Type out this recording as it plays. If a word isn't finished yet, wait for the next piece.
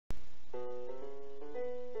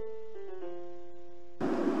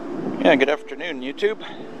Yeah, good afternoon, YouTube.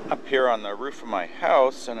 Up here on the roof of my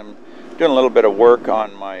house, and I'm doing a little bit of work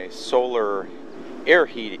on my solar air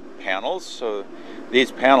heat panels. So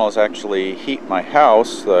these panels actually heat my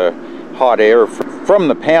house. The hot air from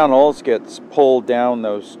the panels gets pulled down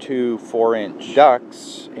those two 4-inch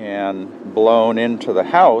ducts and blown into the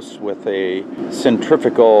house with a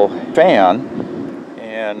centrifugal fan.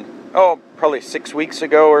 And probably 6 weeks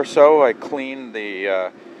ago or so, I cleaned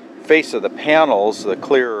the face of the panels, the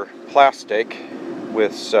clear plastic,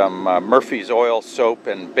 with some Murphy's oil soap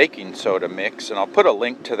and baking soda mix, and I'll put a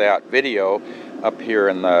link to that video up here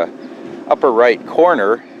in the upper right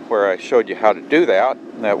corner where I showed you how to do that.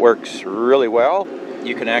 That works really well.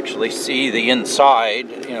 You can actually see the inside.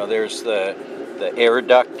 You know, there's the air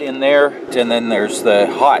duct in there, and then there's the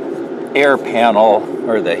hot air panel,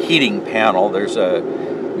 or the heating panel. There's a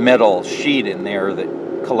metal sheet in there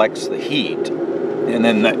that collects the heat, and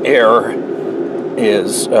then the air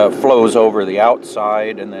flows over the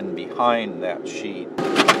outside and then behind that sheet.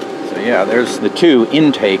 So yeah, there's the two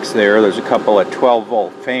intakes there. There's a couple of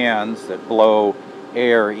 12-volt fans that blow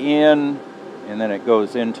air in, and then it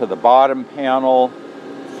goes into the bottom panel,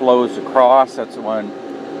 flows across. That's the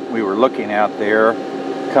one we were looking at there.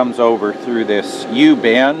 Comes over through this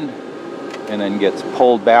U-bend and then gets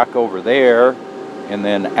pulled back over there and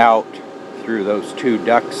then out through those two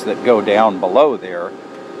ducts that go down below there.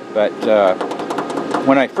 But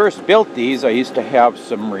when I first built these, I used to have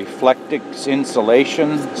some Reflectix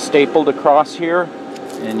insulation stapled across here,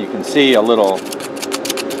 and you can see a little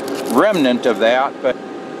remnant of that, but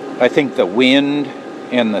I think the wind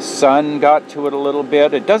and the sun got to it a little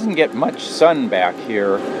bit. It doesn't get much sun back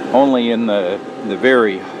here, only in the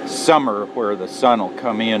very summer where the sun will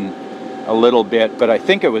come in a little bit, but I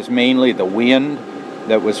think it was mainly the wind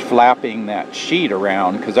that was flapping that sheet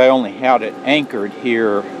around, because I only had it anchored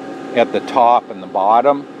here at the top and the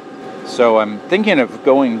bottom. So I'm thinking of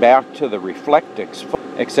going back to the Reflectix,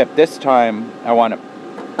 except this time I want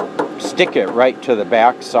to stick it right to the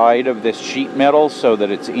back side of this sheet metal so that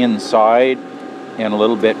it's inside and a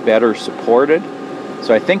little bit better supported.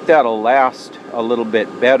 So I think that'll last a little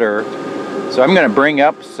bit better. So I'm going to bring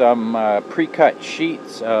up some pre-cut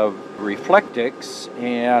sheets of Reflectix,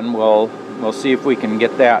 and we'll see if we can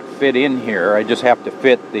get that fit in here. I just have to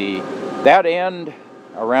fit that end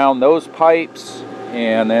around those pipes,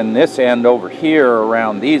 and then this end over here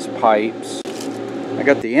around these pipes. I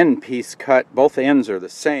got the end piece cut. Both ends are the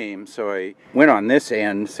same, so I went on this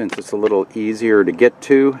end since it's a little easier to get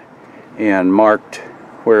to, and marked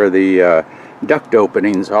where the duct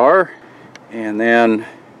openings are. And then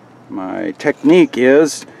my technique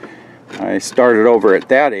is I started over at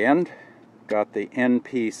that end, got the end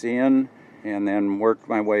piece in, and then worked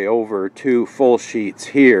my way over 2 full sheets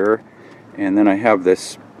here. And then I have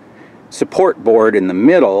this support board in the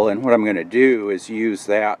middle, and what I'm going to do is use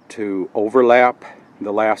that to overlap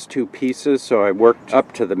the last 2 pieces. So I worked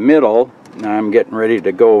up to the middle. Now I'm getting ready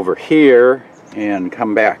to go over here and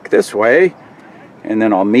come back this way, and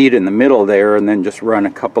then I'll meet in the middle there, and then just run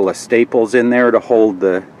a couple of staples in there to hold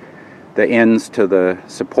the ends to the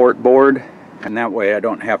support board. And that way I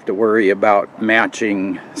don't have to worry about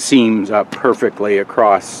matching seams up perfectly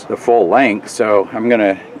across the full length. So I'm going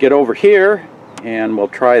to get over here and we'll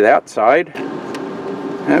try that side.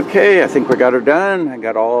 Okay, I think we got her done. I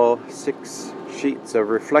got all 6 sheets of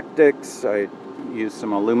Reflectix. I used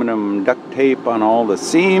some aluminum duct tape on all the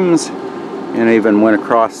seams, and I even went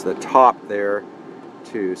across the top there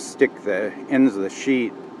to stick the ends of the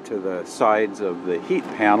sheet to the sides of the heat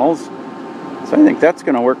panels. So I think that's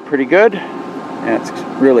going to work pretty good. And it's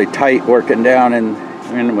really tight working down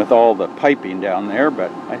in with all the piping down there, but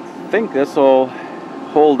I think this will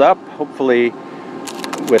hold up. Hopefully,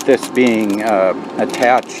 with this being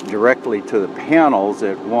attached directly to the panels,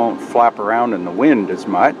 it won't flap around in the wind as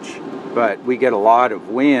much. But we get a lot of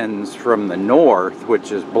winds from the north,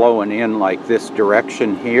 which is blowing in like this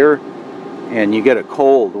direction here, and you get a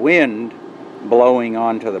cold wind blowing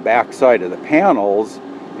onto the back side of the panels,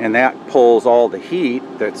 and that pulls all the heat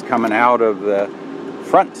that's coming out of the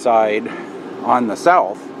front side on the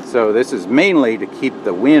south. So this is mainly to keep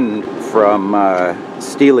the wind from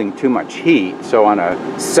stealing too much heat. So on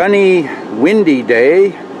a sunny, windy day,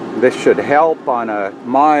 this should help. On a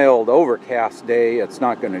mild, overcast day, it's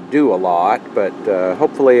not going to do a lot, but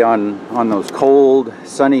hopefully on those cold,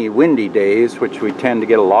 sunny, windy days, which we tend to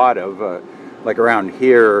get a lot of, like around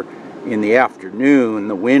here in the afternoon,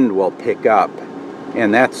 the wind will pick up.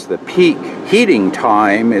 And that's the peak heating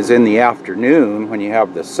time, is in the afternoon when you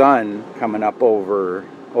have the sun coming up over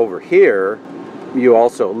here. You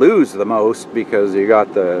also lose the most because you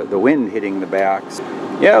got the wind hitting the backs.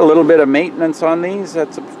 Yeah, a little bit of maintenance on these.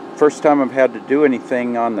 That's first time I've had to do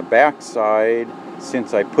anything on the back side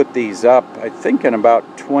since I put these up, I think in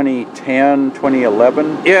about 2010,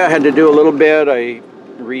 2011. Yeah, I had to do a little bit. I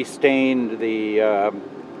restained the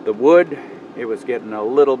wood. It was getting a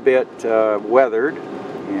little bit weathered.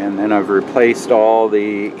 And then I've replaced all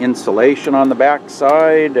the insulation on the back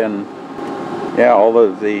side, and yeah, all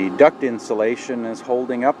of the duct insulation is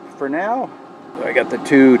holding up for now. I got the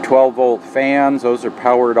two 12-volt fans. Those are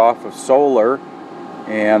powered off of solar,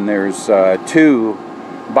 and there's two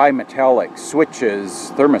bimetallic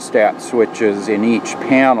switches, thermostat switches in each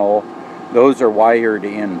panel. Those are wired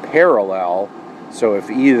in parallel, so if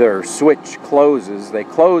either switch closes, they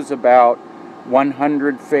close about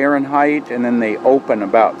 100 Fahrenheit and then they open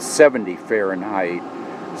about 70 Fahrenheit.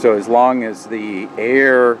 So as long as the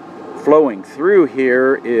air flowing through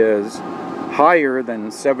here is higher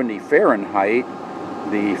than 70 Fahrenheit,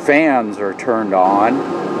 the fans are turned on,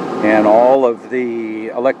 and all of the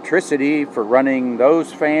electricity for running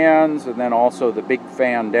those fans and then also the big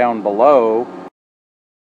fan down below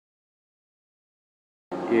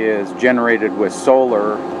is generated with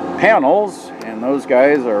solar panels, and those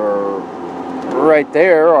guys are right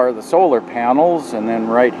there are the solar panels, and then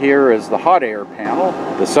right here is the hot air panel.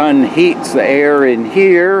 The sun heats the air in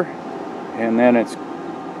here, and then it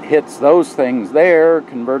hits those things there,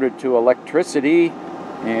 converted to electricity,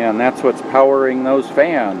 and that's what's powering those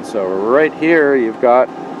fans. So right here you've got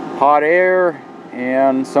hot air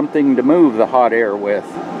and something to move the hot air with.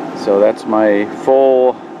 So that's my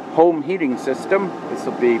full home heating system. This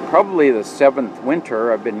will be probably the 7th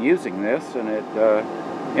winter I've been using this, and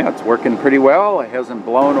yeah, it's working pretty well. It hasn't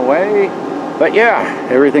blown away, but yeah,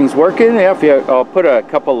 everything's working. Yeah, I'll put a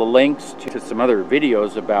couple of links to some other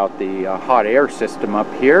videos about the hot air system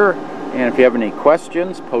up here, and if you have any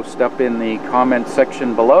questions, post up in the comment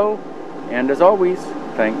section below. And as always,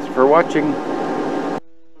 thanks for watching.